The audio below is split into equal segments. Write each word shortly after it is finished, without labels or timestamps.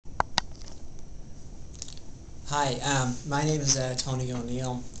Hi, my name is Tony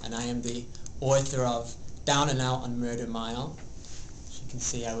O'Neill, and I am the author of Down and Out on Murder Mile. As you can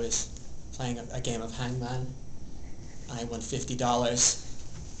see, I was playing a game of Hangman. I won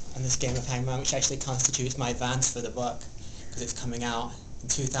 $50 on this game of Hangman, which actually constitutes my advance for the book, because it's coming out in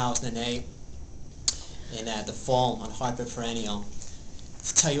 2008 in the fall on Harper Perennial.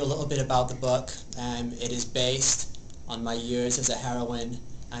 To tell you a little bit about the book, it is based on my years as a heroin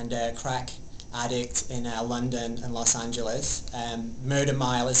and crack addict in London and Los Angeles. Murder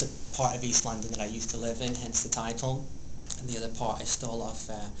Mile is a part of East London that I used to live in, hence the title, and the other part I stole off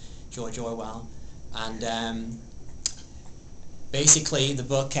George Orwell. And basically the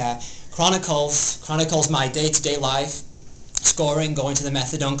book chronicles my day-to-day life, scoring, going to the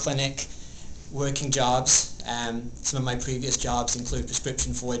methadone clinic, working jobs. Some of my previous jobs include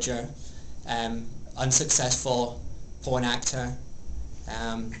prescription forger, unsuccessful porn actor.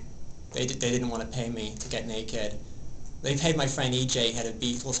 They didn't want to pay me to get naked. They paid my friend EJ, he had a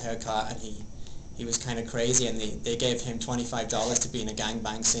Beatles haircut, and he was kind of crazy, and they gave him $25 to be in a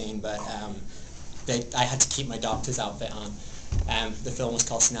gangbang scene, but I had to keep my doctor's outfit on. The film was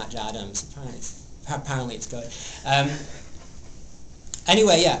called Snatch Adams. Apparently it's good.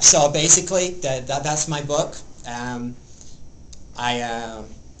 Anyway, yeah, so basically that's my book.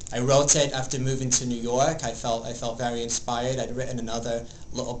 I wrote it after moving to New York. I felt very inspired. I'd written another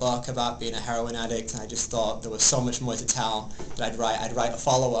little book about being a heroin addict, and I just thought there was so much more to tell that I'd write a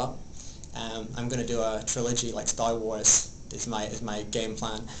follow-up. I'm going to do a trilogy like Star Wars is my game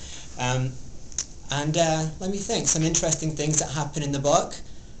plan. Let me think. Some interesting things that happen in the book.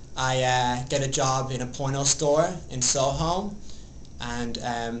 I get a job in a porno store in Soho, and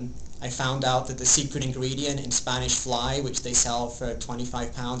I found out that the secret ingredient in Spanish Fly, which they sell for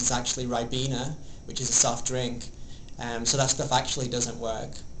 £25, is actually Ribena, which is a soft drink. So that stuff actually doesn't work.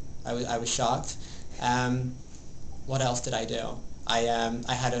 I was shocked. What else did I do? I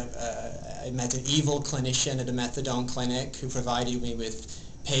met an evil clinician at a methadone clinic who provided me with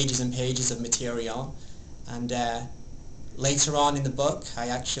pages and pages of material. And later on in the book, I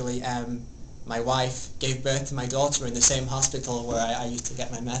actually my wife gave birth to my daughter in the same hospital where I used to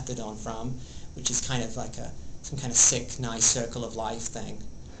get my methadone from, which is kind of like some kind of sick, nice circle of life thing,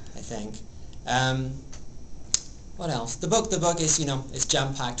 I think. What else? The book is, it's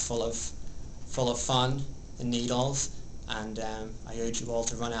jam-packed full of fun and needles, and I urge you all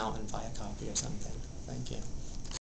to run out and buy a copy or something. Thank you.